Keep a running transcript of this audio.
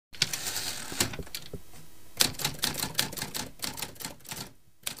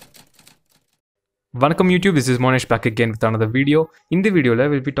Welcome YouTube, this is Monesh back again with another video. In the video,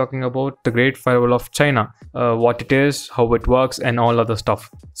 we'll be talking about the Great Firewall of China, what it is, how it works and all other stuff.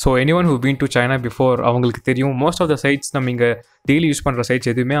 So anyone who've been to China before, அவங்களுக்கு தெரியும் most of the sites நம்ம இங்க daily use பண்ணுற sides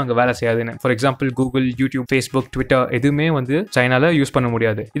எதுவுமே அங்கே வேலை செய்யாதுன்னு. For example Google, YouTube, Facebook, Twitter எதுவுமே வந்து சைனால யூஸ் பண்ண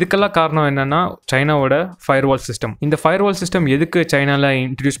முடியாது. இதுக்கெல்லாம் காரணம் என்னன்னா சைனாவோட ஃபயர்வால் சிஸ்டம். இந்த ஃபயர்வால் சிஸ்டம் எதுக்கு சைனால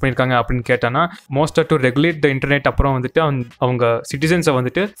இன்ட்ரடியூஸ் பண்ணியிருக்காங்க அப்படின்னு கேட்டானா, மோஸ்ட்டாக டு ரெகுலேட் த இன்டர்நெட், அப்புறம் வந்துட்டு அவங்க சிட்டிசன்ஸை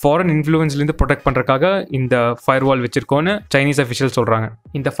வந்துட்டு ஃபாரின் இன்ஃப்ளூயன்ஸ்லேருந்து ப்ரொடெக்ட் பண்ணுறதுக்காக இந்த ஃபயர்வால் வச்சிருக்கோன்னு சைனீஸ் அஃபிஷியல் சொல்கிறாங்க.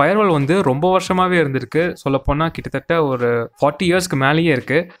 இந்த ஃபயர்வால் வந்து ரொம்ப வருஷமாகவே இருந்திருக்கு. சொல்லப்போனால் கிட்டத்தட்ட ஒரு 40 இயர்ஸ்க்கு மேலேயே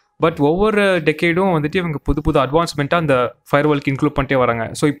இருக்குது. பட் ஒவ்வொரு டெக்கேடும் வந்துட்டு இவங்க புது அட்வான்ஸ்மெண்ட்டாக அந்த ஃபயர்வால்க்கு இன்க்ளூட் பண்ணிட்டே வராங்க.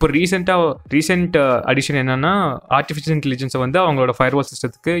 ஸோ இப்போ ரீசெண்ட் அடிஷன் என்னன்னா, ஆர்டிஃபிஷியல் இன்டெலிஜென்ஸை வந்து அவங்களோட ஃபயர்வால்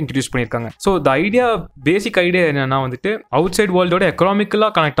சிஸ்டத்துக்கு இன்ட்ரடியூஸ் பண்ணியிருக்காங்க. ஸோ பேசிக் ஐடியா என்னன்னா வந்துட்டு அவுட் சைட் வேர்ல்டோட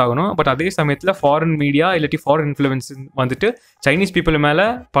எக்கனாமிக்கலாக கனெக்ட் ஆகணும். பட் அதே சமயத்தில் ஃபாரின் மீடியா இல்லாட்டி ஃபாரின் இன்ஃப்ளூயன்ஸ் வந்துட்டு சைனீஸ் பீப்புள் மேலே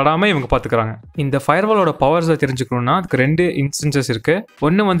படாமல் இவங்க பார்த்துக்கிறாங்க. இந்த ஃபயர்வாலோட பவர்ஸை தெரிஞ்சுக்கணும்னா அதுக்கு 2 இன்ஸ்டன்சஸ் இருக்குது.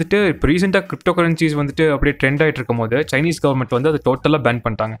 ஒன்று வந்துட்டு இப்போ ரீசெண்டாக கிரிப்டோ கரன்சிஸ் வந்துட்டு அப்படியே ட்ரெண்ட் ஆகிட்டு இருக்கும் போது சைனீஸ் கவர்மெண்ட் வந்து அதை டோட்டலாக பேன்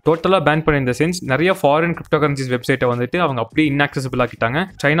பண்ணிட்டாங்க. டோட்டலாக பேன் பண்ண இந்த சென்ஸ் நிறைய ஃபாரின் கிரிப்டோ கரன்சிஸ் வெப்சைட்டை வந்துட்டு அவங்க அப்படியே இன்ஆக்சசிபிள் ஆக்கிட்டாங்க.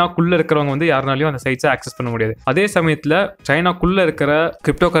 சைனாக்குள்ளே இருக்கிறவங்க வந்து யாருனாலையும் அந்த சைட்ஸை ஆக்சஸ் பண்ண முடியாது. அதே சமயத்தில் சைனாக்குள்ளே இருக்கிற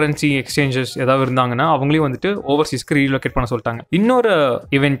கிரிப்டோ கரன்சி எக்ஸ்சேஞ்சஸ் ஏதாவது இருந்தாங்கன்னா அவங்களையும் வந்துட்டு ஓவர்சீஸ்க்கு ரீலோகேட் பண்ண சொல்லிட்டாங்க. இன்னொரு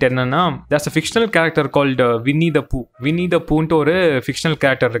ஈவெண்ட் என்னன்னா, there's a fictional character called வின்னி த பூன்ட்டு ஒரு ஃபிக்ஷனல்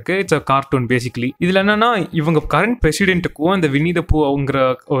கேரக்டர் இருக்கு. It's a cartoon basically. இதுல என்னன்னா, இவங்க கரண்ட் பிரசிடென்ட்டுக்கும் அந்த வின்னி த பூங்கிற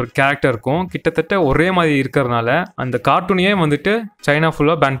ஒரு கேரக்டருக்கும் கிட்டத்தட்ட ஒரே மாதிரி இருக்கிறதுனால அந்த கார்ட்டூனையே வந்துட்டு சைனா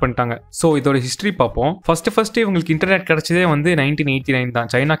ஃபுல்லாக பேன் பண்ணிட்டாங்க. ஸோ இதோட ஹிஸ்ட்ரி பார்ப்போம். ஃபர்ஸ்ட் இவங்களுக்கு இன்டர்நெட் கிடைச்சதே வந்து 1989 தான்.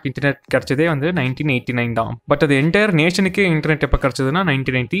 சைனாக்கு இன்டர்நெட் கிடைச்சதே வந்து 1989 தான். பட் அது என்டையர் நேஷனுக்கு இன்டர்நெட் எப்போ கிடைச்சதுன்னா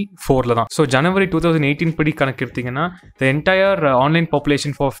 1994 தான். ஸோ ஜனவரி 2018 படி கணக்கு எடுத்தீங்கன்னா the entire online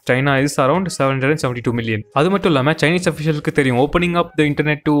population of China is around 772 million. அது மட்டும் இல்லாமல் சைனீஸ் அஃபிஷியலுக்கு தெரியும் opening up the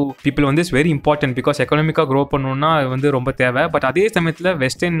internet to people வந்து is very important. Because எக்கனாமிக்காக grow பண்ணணும்னா அது வந்து ரொம்ப தேவை. பட் அதே சமயத்தில்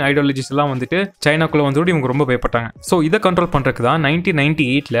வெஸ்டர்ன் ஐடியாலஜிஸ் எல்லாம் வந்துட்டு சைனாக்குள்ள வந்து இவங்க ரொம்ப பயப்பட்டாங்க. ஸோ இதை கண்ட்ரோல் பண்ணுறதுக்கு தான்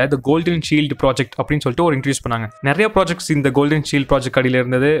 1998 த கோல்டன் ஷீல்டு ப்ராஜெக்ட் அப்படின்னு சொல்லிட்டு ஒரு இன்ட்ரடியூஸ் பண்ணாங்க. நிறைய ப்ராஜெக்ட்ஸ் இந்த கோல்டன் ஷீல்ட் ப்ராஜெக்ட் அடியில்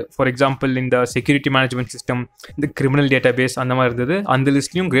இருந்தது. ஃபார் எக்ஸாம்பிள் இந்த செக்யூரிட்டி மேனேஜ்மெண்ட் சிஸ்டம், இந்த கிரிமினல் டேட்டா பேஸ் அந்த மாதிரி இருந்தது. அந்த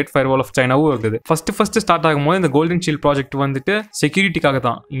லிஸ்ட்லையும் கிரேட் ஃபயர்வால் ஆஃப் சைனாவும் இருந்தது. ஃபர்ஸ்ட் ஸ்டார்ட் ஆகும்போது இந்த கோல்டன் ஷீல்ட் ப்ராஜெக்ட் வந்துட்டு செக்யூரிட்டிக்காக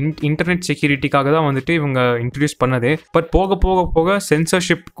தான், இன்டர்நெட் செக்யூரிட்டிக்காக தான் வந்துட்டு இவங்க இன்ட்ரடியூஸ் பண்ணது. பட் போக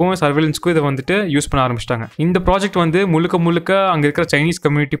சென்சர்ஷிப்க்கும் சர்வேலன்ஸ்க்கும் இதை வந்துட்டு யூஸ் பண்ண ஆரம்பிச்சிட்டாங்க. இந்த ப்ராஜெக்ட் வந்து முழுக்க அங்கே இருக்கிற சைனீஸ்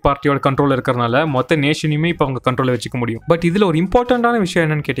கம்யூனிட்டி பார்ட்டியோட கண்ட்ரோல் இருக்கிறனால மொத்த நேஷனையுமே இப்போ அவங்க கண்ட்ரோலில் வச்சுக்க முடியும். பட் இதில் ஒரு இம்பார்ட்டண்டான விஷயம்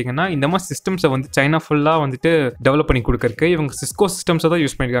என்னன்னு கேட்டிங்கன்னா, இந்த மாதிரி சிஸ்டம்ஸை வந்து சைனா ஃபுல்லாக வந்துட்டு டெவலப் பண்ணி கொடுக்கறதுக்கு இவங்க சிஸ்கோ சிஸ்டம்ஸை தான்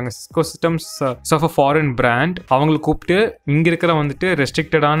யூஸ் பண்ணியிருக்காங்க. Cisco systems of a foreign brand. அவங்களை கூப்பிட்டு இங்கே இருக்கிற வந்துட்டு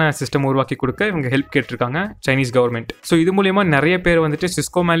ரெஸ்ட்ரிக்டடான சிஸ்டம் உருவாக்கி கொடுக்க இவங்க ஹெல்ப் கேட்டிருக்காங்க சைனீஸ் கவர்மெண்ட். ஸோ இது மூலியமா நிறைய பேர் வந்துட்டு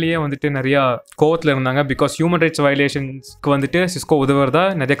சிஸ்கோ மேலேயே வந்துட்டு நிறைய கோவத்தில் இருந்தாங்க. பிகாஸ் ஹியூமன் ரைட்ஸ் வயலேஷன்ஸ்க்கு வந்துட்டு சிஸ்கோ உதவுறதா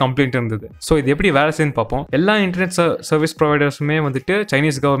நிறைய கம்ப்ளைண்ட் இருந்தது. ஸோ இது எப்படி வேலை செய்யுன்னு பார்ப்போம். எல்லா இன்டர்நெட் சர்வீஸ் ப்ரொவைடர்ஸுமே வந்துட்டு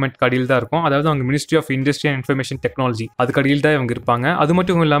சைனீஸ் கவர்மெண்ட் அடியில் தான் இருக்கும். அதாவது அவங்க ministry of industry and information technology அதுக்கு அடியில் தான் இவங்க இருப்பாங்க. அது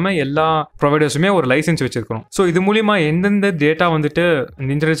மட்டும் இல்லாமல் எல்லா ப்ரொவைடர்ஸுமே ஒரு லைசன்ஸ் வச்சிருக்கணும். ஸோ இது மூலியமா எந்தெந்த டேட்டா வந்துட்டு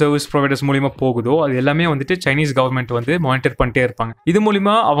இன்டர்நெட் சர்வீஸ் ப்ரொவைடர்ஸ் மூலியமா போகுதோ அது எல்லாமே வந்துட்டு சைனீஸ் கவர்மெண்ட் வந்து மானிட்டர் பண்ணிட்டே இருப்பாங்க. இது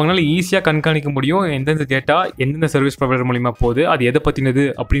மூலியமா அவங்களால ஈஸியாக கண்காணிக்க முடியும் எந்தெந்த டேட்டா எந்தெந்த சர்வீஸ் ப்ரொவைடர் மூலியமா போகுது, அது எதை பத்தினது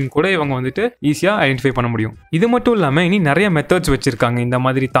அப்படின்னு கூட இவங்க வந்துட்டு ஈஸியாக ஐடென்டிஃபை பண்ண முடியும். இது மட்டும் இல்லாமல் இனி நிறைய மெத்தட்ஸ் வச்சிருக்காங்க. இந்த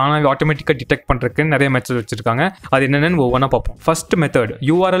மாதிரி தானாக ஆட்டோமேட்டிக்காக டிடெக்ட் பண்றதுக்கு நிறைய மெத்தட் வச்சிருக்காங்க. அது என்னென்னு ஒவ்வொன்றா பார்ப்போம். ஃபர்ஸ்ட் மெத்தட்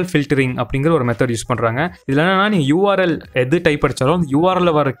URL ஃபில்டரிங் அப்படிங்கிற ஒரு மெத்தட் யூஸ் பண்றாங்க. இதுல என்னன்னா, நீங்க URL எது டைப் அடிச்சாலும் அந்த URL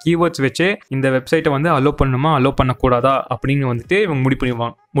வர கீவேர்ட்ஸ் வச்சு இந்த வெப்சைட்டை வந்து அலோ பண்ணுமா அலோ பண்ணக்கூடாதா அப்படின்னு வந்துட்டு இவங்க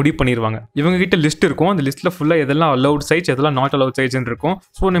முடிவு பண்ணிடுவாங்க. இவங்க கிட்ட லிஸ்ட் இருக்கும். அந்த லிஸ்ட்ல ஃபுல்லா எதெல்லாம் அலௌட் சைட்ஸ் எதெல்லாம் நாட் அலௌட் சைட்ஸ் இருக்கும்.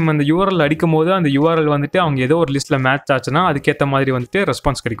 ஸோ நம்ம அந்த URL அடிக்கும் போது அந்த URL வந்துட்டு அவங்க ஏதோ ஒரு லிஸ்ட்ல மேட்ச் ஆச்சுன்னா அதுக்கேற்ற மாதிரி வந்துட்டு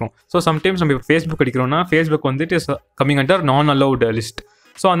ரெஸ்பான்ஸ் கிடைக்கும். ஸோ சம்டைம்ஸ் நம்ம ஃபேஸ்புக் அடிக்கிறோம்னா ஃபேஸ்புக் வந்துட்டு கம்மிங் அண்டர் நான் அலௌட் லிஸ்ட்.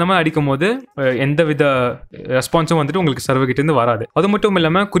 ஸோ அந்த மாதிரி அடிக்கும் போது எந்த வித ரெஸ்பான்ஸும் வந்துட்டு உங்களுக்கு சர்வர் கிட்டேருந்து வராது. அது மட்டும்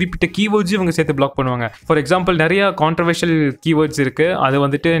இல்லாமல் குறிப்பிட்ட கீவேர்ட்ஸ் இவங்க சேர்த்து பிளாக் பண்ணுவாங்க. ஃபார் எக்ஸாம்பிள் நிறைய கான்ட்ரவர்ஷியல் கீவேர்ட்ஸ் இருக்கு. அது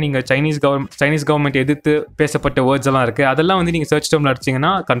வந்துட்டு நீங்கள் சைனீஸ் கவர்மெண்ட் எதிர்த்து பேசப்பட்ட வேர்ட்ஸ் எல்லாம் இருக்கு. அதெல்லாம் வந்து நீங்கள் சர்ச் டேர்ம்ல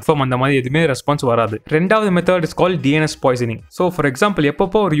அடிச்சிங்கன்னா கன்ஃபார்ம் அந்த மாதிரி எதுவுமே ரெஸ்பான்ஸ் வராது. ரெண்டாவது method is call DNS poisoning. So for example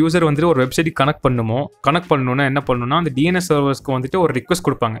எப்பப்போ ஒரு யூசர் வந்துட்டு ஒரு வெப்சைட் கனெக்ட் பண்ணணும்னா என்ன பண்ணணும்னா அந்த DNS சர்வர்ஸ்க்கு வந்துட்டு ஒரு ரிக்வஸ்ட்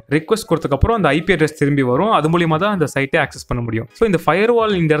கொடுப்பாங்க. ரிக்வஸ்ட் கொடுத்ததுக்கப்புறம் அந்த IP அட்ரஸ் திரும்பி வரும். அது மூலியமா தான் அந்த சைட்டை ஆக்சஸ் பண்ண முடியும். ஸோ இந்த ஃபயர்வால்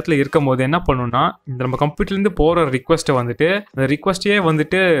இந்த இடத்துல இருக்கும் போது என்ன பண்ணணும்னா, இந்த நம்ம கம்ப்யூட்டர்லேருந்து போகிற ரிக்வஸ்ட்டை வந்துட்டு அந்த ரிக்வஸ்ட்டையே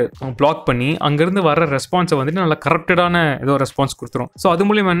வந்துட்டு பிளாக் பண்ணி அங்கேருந்து வர ரெஸ்பான்ஸை வந்துட்டு நல்லா கரப்டடான ஏதோ ரெஸ்பான்ஸ் கொடுத்துரும். ஸோ அது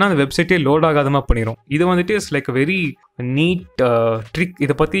மூலியமா என்ன அந்த வெப்சைட்டே லோட் ஆகாதமாக பண்ணிடும். இது வந்துட்டு it's like very NEET trick.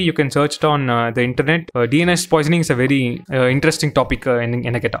 இதை பற்றி you can search on the internet. DNS poisoning is a very interesting topic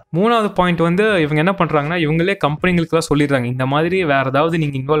என்ன கேட்டால். மூணாவது பாயிண்ட் வந்து இவங்க என்ன பண்ணுறாங்கன்னா, இவங்களே கம்பெனிகளுக்குலாம் சொல்லிடுறாங்க, இந்த மாதிரி வேறு ஏதாவது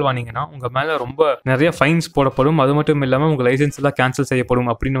நீங்கள் இன்வால்வ் ஆனீங்கன்னா உங்கள் மேலே ரொம்ப நிறைய ஃபைன்ஸ் போடப்படும், அது மட்டும் இல்லாமல் உங்கள் லைசன்ஸ் எல்லாம் கேன்சல் செய்யப்படும்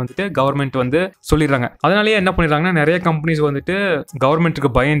அப்படின்னு வந்துட்டு கவர்மெண்ட் வந்து சொல்லிடுறாங்க. அதனாலேயே என்ன பண்ணிடுறாங்கன்னா, நிறைய கம்பெனிஸ் வந்துட்டு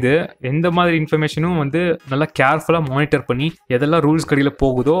கவர்மெண்ட்டுக்கு பயந்து எந்த மாதிரி இன்ஃபர்மேஷனும் வந்து நல்லா கேர்ஃபுல்லாக மானிட்டர் பண்ணி எதெல்லாம் ரூல்ஸ் கடையில்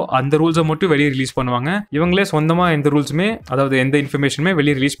போகுதோ அந்த ரூல்ஸை மட்டும் வெளியே ரிலீஸ் பண்ணுவாங்க. இவங்களே சொந்தமாக எந்த ரூல்ஸுமே, அதாவது எந்த இன்ஃபர்மேஷனுமே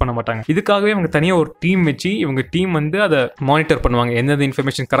வெளியே ரிலீஸ் பண்ண மாட்டாங்க. இதுக்காகவே இவங்க தனியாக ஒரு டீம் வச்சு இவங்க டீம் வந்து அதை மானிட்டர் பண்ணுவாங்க. எந்தெந்த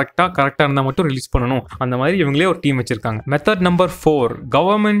இன்ஃபர்மேஷன் கரெக்டாக இருந்தால் மட்டும் ரிலீஸ் பண்ணணும், அந்த மாதிரி இவங்களே ஒரு டீம் வச்சிருக்காங்க. மெத்தட் நம்பர் 4,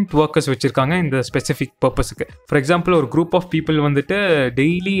 கவர்மெண்ட் ஒர்க்கர்ஸ் வச்சிருக்காங்க இந்த ஸ்பெசிஃபிக் பர்பஸுக்கு. ஃபார் எக்ஸாம்பிள், ஒரு குரூப் ஆஃப் பீப்புள் வந்துட்டு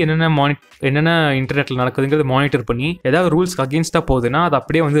டெய்லி என்னென்ன இன்டர்நெட்டில் நடக்குதுங்கிறது மானிட்டர் பண்ணி ஏதாவது ரூல்ஸ் அகேன்ஸ்டாக போகுதுன்னா அதை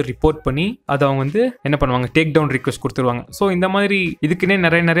அப்படியே வந்து ரிப்போர்ட் பண்ணி அதை அவங்க வந்து என்ன பண்ணுவாங்க, டேக் டவுன் ரிக்வெஸ்ட் கொடுத்துருவாங்க. ஸோ இந்த மாதிரி இதுக்குன்னே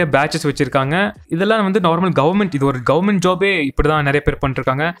நிறைய பேட்சஸ் வச்சிருக்காங்க. இதெல்லாம் வந்து நார்மல் கவர்மெண்ட், இது ஒரு கவர்மெண்ட் ஜாபே இப்படி தான் நிறைய பேர்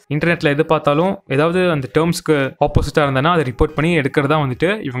பண்ணிருக்காங்க. இன்டர்நெட்டில் எது பார்த்தாலும் ஏதாவது அந்த டேர்ம்ஸ்க்கு ஆப்போசிட்டாக இருந்தனா அதை ரிப்போர்ட் பண்ணி எடுக்கிறதா வந்துட்டு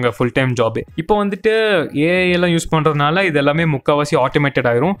இவங்க ஃபுல் டைம் ஜாபே. இப்போ வந்துட்டு ஏஐ எல்லாம் யூஸ் பண்ணுறதுனால இது எல்லாமே முக்கால்வாசி ஆட்டோமேட்டட்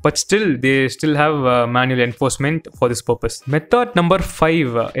ஆயிரும். But they still have manual enforcement for this purpose. Method number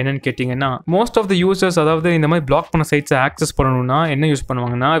 5 என்னன்னு கேட்டிங்கன்னா, மோஸ்ட் ஆஃப் த யூசர்ஸ் அதாவது இந்த மாதிரி பிளாக் பண்ண சைட்ஸை ஆக்சஸ் பண்ணணும்னா என்ன யூஸ்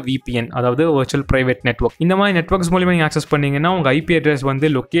பண்ணுவாங்கன்னா, VPN, அதாவது வர்ச்சுவல் பிரைவேட் நெட்வொர்க். இந்த மாதிரி நெட்வொர்க்ஸ் மூலியமாக நீங்கள் ஆக்சஸ் பண்ணீங்கன்னா உங்கள் IP அட்ரஸ் வந்து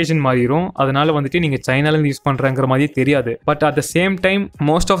லொக்கேஷன் மாறிடும். அதனால வந்துட்டு நீங்கள் சைனாலேருந்து யூஸ் பண்ணுறங்கிற மாதிரி தெரியாது. But at the same time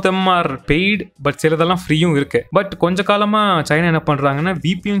most of them R paid, but சிலதெல்லாம் ஃப்ரீயும் இருக்கு. பட் கொஞ்ச காலமாக சைனா என்ன பண்ணுறாங்கன்னா,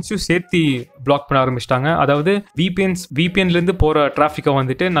 VPNஸையும் சேர்த்து பிளாக் பண்ண ஆரம்பிச்சிட்டாங்க. அதாவது VPNலேருந்து போகிற டிராஃபிக்கை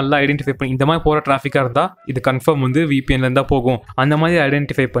வந்துட்டு நல்லா ஐடென்டிஃபை பண்ணி, இந்த மாதிரி போகிற டிராஃபிக்காக இருந்தால் இது கன்ஃபார்ம் வந்து VPNலேருந்து தான் போகும், அந்த மாதிரி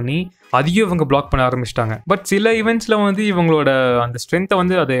ஐடென்டிஃபை பண்ணி அதையும் இவங்க பிளாக் பண்ண ஆரம்பிச்சிட்டாங்க. பட் சில ஈவெண்ட்ஸில் வந்து இவங்களோட அந்த ஸ்ட்ரென்த்தை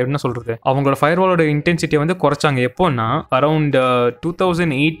வந்து அதை என்ன சொல்கிறது, அவங்களோட ஃபயர்வாலோட இன்டென்சிட்டியை வந்து குறைச்சாங்க. எப்போன்னா அரௌண்ட்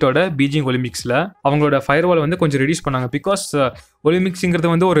 2008 பீஜிங் ஒலிம்பிக்ஸில் அவங்களோட ஃபயர்வால் வந்து கொஞ்சம் ரெடியூஸ் பண்ணாங்க. பிகாஸ் ஒலிம்பிக்ஸுங்கிறது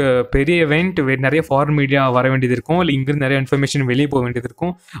வந்து ஒரு பெரிய இவெண்ட், நிறைய ஃபாரின் மீடியா வர வேண்டியது இருக்கும், இல்லை இங்கிருந்து நிறைய இன்ஃபர்மேஷன் வெளியே போக வேண்டியது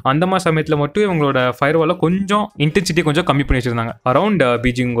இருக்கும். அந்த மாதிரி சமயத்தில் மட்டும் இவங்களோட ஃபயர்வாலை கொஞ்சம் இன்டென்சிட்டி கொஞ்சம் கம்மி பண்ணி வச்சிருந்தாங்க around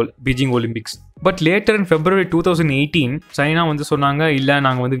Beijing Olympics. But later in February 2018 China வந்து சொன்னாங்க, இல்லை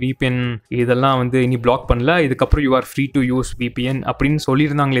நாங்கள் வந்து VPN இதெல்லாம் வந்து இனி பிளாக் பண்ணல, இதுக்கப்புறம் you are free to use VPN அப்படின்னு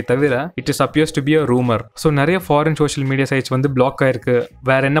சொல்லியிருந்தாங்களே தவிர it is appears to be a rumour. So நிறைய ஃபாரின் சோஷியல் மீடியா சைட்ஸ் வந்து பிளாக் ஆயிருக்கு.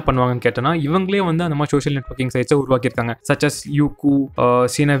 வேற என்ன பண்ணுவாங்கன்னு கேட்டோன்னா, இவங்களே வந்து அந்த மாதிரி சோஷியல் நெட்வொர்க்கிங் சைட்ஸை உருவாக்கியிருக்காங்க. சச் அஸ் யூகு,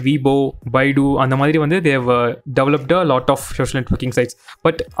 சீனா, வீபோ, பைடு, அந்த மாதிரி வந்து Dev developed a lot of social networking sides.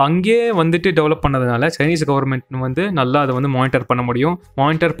 But அங்கேயே வந்துட்டு டெவலப் பண்ணதுனால சைனீஸ் கவர்மெண்ட் வந்து நல்லா அதை வந்து மானிட்டர் பண்ண முடியும்.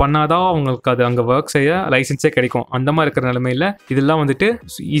 மானிட்டர் பண்ணாதான் அவங்களுக்கு அது அங்கே ஒர்க் செய்ய லைசன்ஸே கிடைக்கும். அந்த மாதிரி இருக்கிற நிலைமையில் இதெல்லாம் வந்துட்டு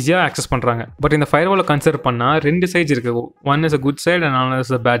ஈஸியாக ஆக்சஸ் பண்ணுறாங்க. பட் இந்த ஃபயர்வாலை கன்சிடர் பண்ணால் 2 சைட்ஸ் இருக்குது. One is a good side and another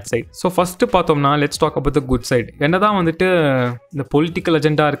is a bad side. So first பார்த்தோம்னா let's talk about the good side. என்னதான் வந்துட்டு இந்த பொலிட்டிக்கல்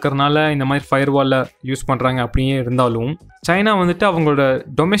அஜெண்டா இருக்கிறனால இந்த மாதிரி ஃபயர்வாலை யூஸ் பண்ணுறாங்க அப்படியே இருந்தாலும் சைனா வந்துட்டு அவங்களோட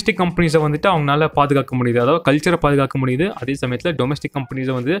டொமெஸ்டிக் கம்பெனிஸை வந்துட்டு அவங்களால பாதுகாக்க முடியுது, அதாவது கல்ச்சரை பாதுகாக்க முடியுது. அதே சமயத்தில் டொமெஸ்டிக்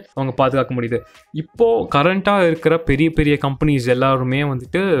கம்பெனிஸை வந்து அவங்க பாதுகாக்க முடியுது. இப்போது கரண்ட்டாக இருக்கிற பெரிய கம்பெனிஸ் எல்லாருமே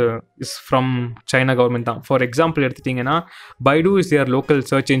வந்துட்டு இஸ் ஃப்ரம் சைனா கவர்மெண்ட் தான். ஃபார் எக்ஸாம்பிள் எடுத்துட்டிங்கன்னா, Baidu is there local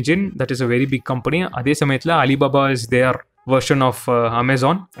search engine, that is a very big company. அதே சமயத்தில் Alibaba is there version of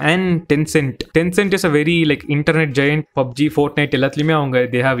Amazon and Tencent is a very like internet giant. PUBG, Fortnite எல்லாத்துலயுமே அவங்க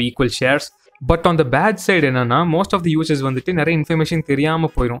they have equal shares. But on the bad side என்னன்னா, most of the users வந்துட்டு நிறைய information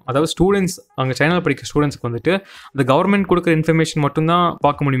தெரியாமல் போயிடும். அதாவது ஸ்டூடெண்ட்ஸ், அங்கே சைனாவில் படிக்கிற ஸ்டூடெண்ட்ஸ்க்கு வந்துட்டு அந்த கவர்மெண்ட் கொடுக்குற இன்ஃபர்மேஷன் மட்டும்தான்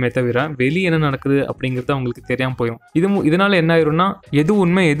பார்க்க முடியுமே தவிர வெளியே என்ன நடக்குது அப்படிங்கிறது அவங்களுக்கு தெரியாமல் போயிடும். இதனால என்ன ஆயிரும்னா, எது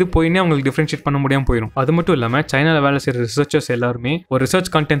உண்மை எது போயின்னே அவங்களுக்கு டிஃப்ரென்ஷியேட் பண்ண முடியாமல் போயிடும். அது மட்டும் இல்லாமல் சைனாவில் வேலை செய்கிற ரிசர்ச்சர்ஸ் எல்லாருமே ஒரு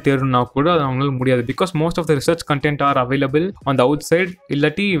ரிசர்ச் கண்டென்ட் தேடணும்னா கூட அது அவங்களால முடியாது. Because most of the research content are available on the out side.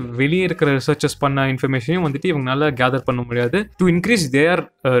 இல்லாட்டி வெளியே இருக்கிற ரிசர்ச்சர்ஸ் பண்ண இன்ஃபர்மேஷனையும் வந்துட்டு இவங்களால கேதர் பண்ண முடியாது to increase there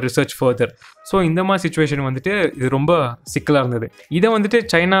research further. So இந்த மாதிரி சிச்சுவேஷன் வந்துட்டு இது ரொம்ப சிக்கலாக இருந்தது. இதை வந்துட்டு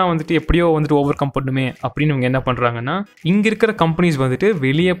சைனா வந்துட்டு எப்படியோ வந்துட்டு ஓவர் கம் பண்ணுமே அப்படின்னு இவங்க என்ன பண்ணுறாங்கன்னா, இங்கே இருக்கிற கம்பெனிஸ் வந்துட்டு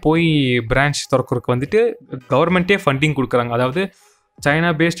வெளியே போய் பிரான்ச் திறக்கிறதுக்கு வந்துட்டு கவர்மெண்ட்டே ஃபண்டிங் கொடுக்குறாங்க. அதாவது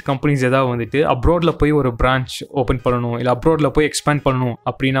சைனா பேஸ்ட் கம்பெனிஸ் ஏதாவது வந்துட்டு அப்ராடில் போய் ஒரு பிரான்ச் ஓப்பன் பண்ணணும், இல்லை அப்ராடில் போய் எக்ஸ்பேண்ட் பண்ணணும்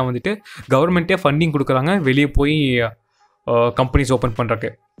அப்படின்னா வந்துட்டு கவர்மெண்ட்டே ஃபண்டிங் கொடுக்குறாங்க வெளியே போய் கம்பெனிஸ் ஓப்பன் பண்ணுறக்கு.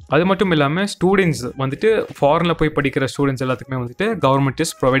 அது மட்டும் இல்லாமல் ஸ்டூடெண்ட்ஸ் வந்துட்டு ஃபாரினில் போய் படிக்கிற ஸ்டூடெண்ட்ஸ் எல்லாத்துக்குமே வந்துட்டு government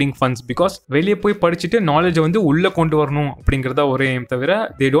is providing funds. Because வெளியே போய் படிச்சுட்டு நாலேஜை வந்து உள்ளே கொண்டு வரணும் அப்படிங்கிறத ஒரே எய்ம் தவிர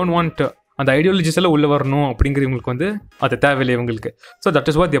தே டோன்ட் வாண்ட் அந்த ஐடியாலஜிஸ் எல்லாம் உள்ள வரணும் அப்படிங்கிறவங்களுக்கு வந்து அது தேவையில்லை இவங்களுக்கு. So that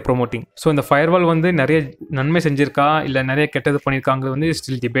is what there promoting. So இந்த ஃபயர்வால் வந்து நிறைய நன்மை செஞ்சிருக்கா இல்லை நிறைய கெட்டது பண்ணியிருக்காங்க வந்து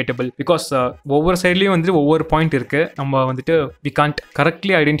ஸ்டில் டிபேட்டபிள். பிகாஸ் ஒவ்வொரு சைட்லேயும் வந்து ஒவ்வொரு பாயிண்ட் இருக்கு. நம்ம வந்துட்டு we can't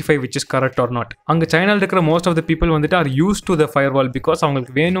correctly identify which is correct R not. அங்கே சைனாவில் இருக்கிற மோஸ்ட் ஆஃப் த பீப்புள் வந்துட்டு R use to the firewall because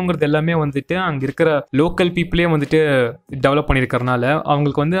அவங்களுக்கு வேணுங்கிறது எல்லாமே வந்துட்டு அங்கே இருக்கிற லோக்கல் பீப்புளே வந்துட்டு டெவலப் பண்ணியிருக்கறனால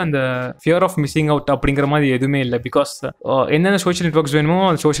அவங்களுக்கு வந்து அந்த ஃபியர் ஆஃப் மிஸ்ஸிங் அவுட் அப்படிங்கிற மாதிரி எதுவுமே இல்லை. பிகாஸ் என்னென்ன சோஷியல் நெட்வொர்க்ஸ் வேணுமோ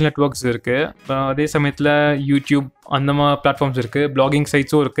அந்த சோஷியல் நெட்வொர்க்ஸ் இருக்கு. அதே சமயத்தில் யூடியூப் அந்த மாதிரி பிளாட்ஃபார்ம்ஸ் இருக்கு, பிளாகிங்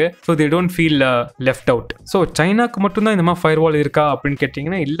சைட்ஸும் இருக்கு. So they don't feel left out. So சைனாக்கு மட்டும்தான் இந்த மாதிரி ஃபயர் வால் இருக்கா அப்படின்னு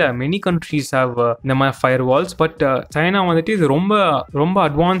கேட்டிங்கன்னா இல்லை, மெனி கண்ட்ரீஸ் ஹேவ் இந்த மாதிரி ஃபயர் வால்ஸ். பட் சைனா வந்துட்டு இது ரொம்ப ரொம்ப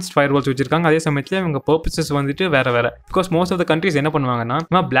அட்வான்ஸ்ட் ஃபயர் வால்ஸ் வச்சிருக்காங்க. அதே சமயத்தில் இவங்க பர்பஸஸ் வந்துட்டு வேற வேற. Because most of the countries என்ன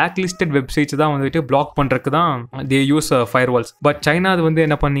பண்ணுவாங்கன்னா பிளாக் லிஸ்டட் வெப்சைட்ஸ் தான் வந்துட்டு பிளாக் பண்றதுக்கு தான் they use fire Waals. But China அது வந்து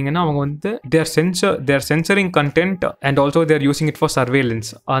என்ன பண்ணீங்கன்னா அவங்க வந்து தேர் சென்சரிங் content and also there using it for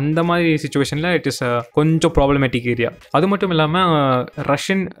surveillance. அந்த மாதிரி சுச்சுவேஷனில் இட் இஸ் கொஞ்சம் ப்ராப்ளமேட்டிக் ஏரியா. அது மட்டும் இல்லாமல்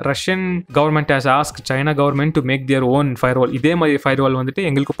Russian government has ask China government to make their own firewall. இதே மாதிரி ஃபயர்வால் வந்துட்டு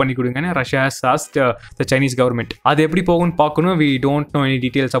எங்களுக்கு பண்ணி கொடுங்கன்னு Russia has asked the Chinese government. அது எப்படி போகும்னு பார்க்கணும். We don't know any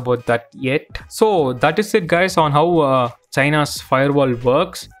details about that yet. So that is it guys on how China's firewall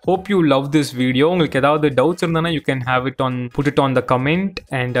works. Hope you love this video. உங்களுக்கு ஏதாவது doubts இருந்தனா you can put it on the comment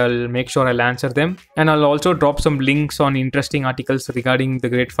and I'll make sure I'll answer them, and I'll also drop some links on interesting articles regarding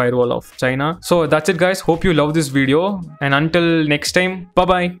the Great Firewall of China. So that's it guys. Hope you love this video, and until next time, bye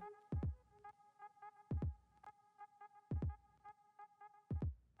bye.